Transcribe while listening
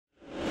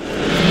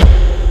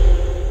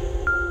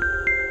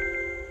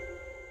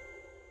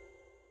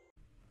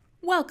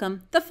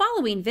Welcome! The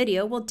following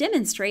video will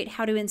demonstrate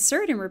how to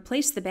insert and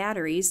replace the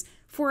batteries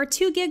for a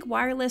 2GIG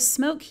wireless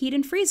smoke, heat,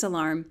 and freeze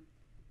alarm.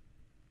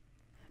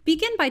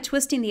 Begin by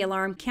twisting the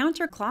alarm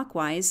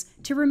counterclockwise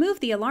to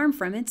remove the alarm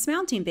from its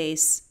mounting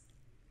base.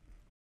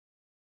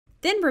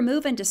 Then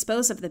remove and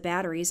dispose of the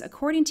batteries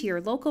according to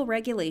your local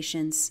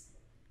regulations.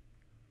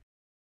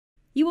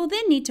 You will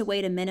then need to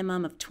wait a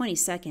minimum of 20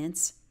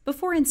 seconds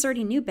before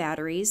inserting new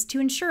batteries to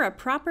ensure a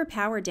proper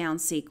power down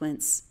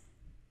sequence.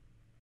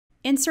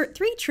 Insert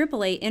 3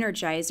 AAA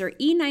Energizer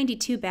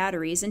E92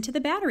 batteries into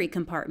the battery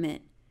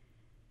compartment.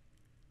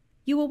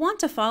 You will want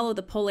to follow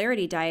the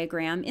polarity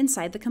diagram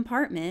inside the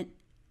compartment.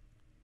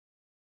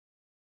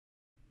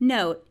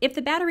 Note, if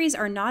the batteries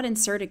are not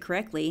inserted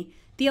correctly,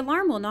 the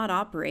alarm will not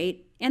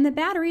operate and the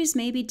batteries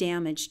may be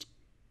damaged.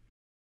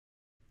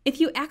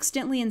 If you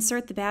accidentally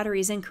insert the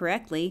batteries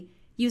incorrectly,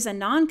 use a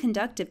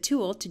non-conductive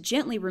tool to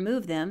gently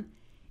remove them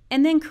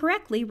and then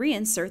correctly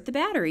reinsert the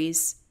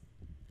batteries.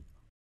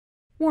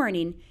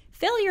 Warning: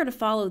 failure to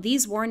follow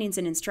these warnings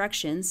and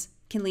instructions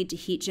can lead to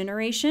heat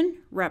generation,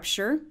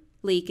 rupture,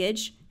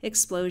 leakage,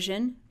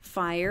 explosion,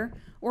 fire,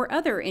 or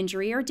other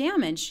injury or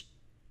damage.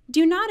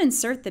 Do not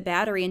insert the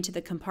battery into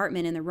the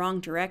compartment in the wrong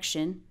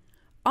direction.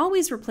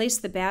 Always replace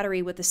the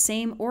battery with the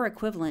same or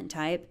equivalent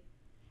type.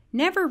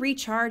 Never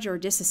recharge or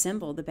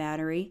disassemble the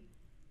battery.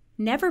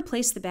 Never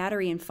place the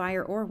battery in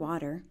fire or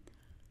water.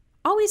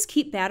 Always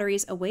keep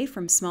batteries away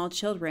from small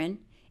children,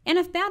 and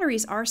if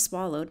batteries are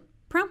swallowed,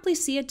 promptly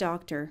see a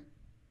doctor.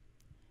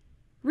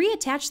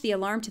 Reattach the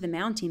alarm to the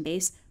mounting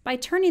base by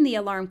turning the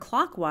alarm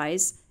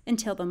clockwise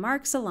until the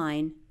marks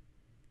align.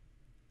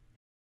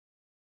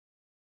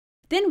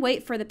 Then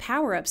wait for the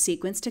power-up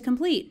sequence to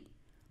complete.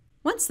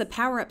 Once the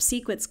power-up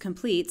sequence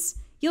completes,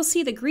 you'll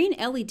see the green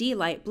LED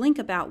light blink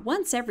about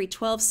once every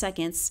 12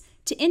 seconds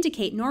to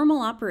indicate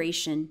normal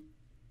operation.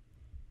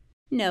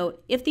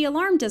 Note, if the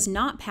alarm does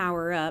not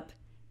power up,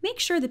 make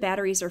sure the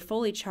batteries are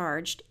fully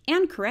charged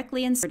and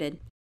correctly inserted.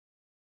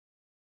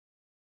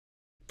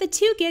 The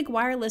 2GIG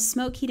wireless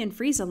smoke, heat, and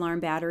freeze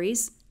alarm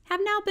batteries have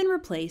now been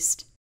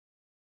replaced.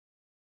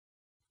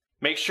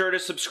 Make sure to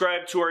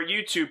subscribe to our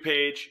YouTube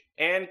page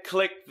and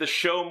click the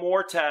Show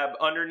More tab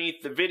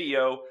underneath the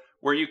video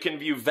where you can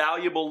view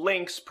valuable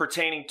links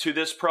pertaining to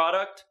this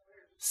product,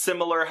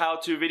 similar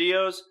how-to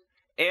videos,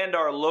 and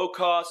our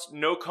low-cost,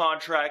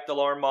 no-contract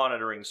alarm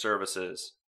monitoring services.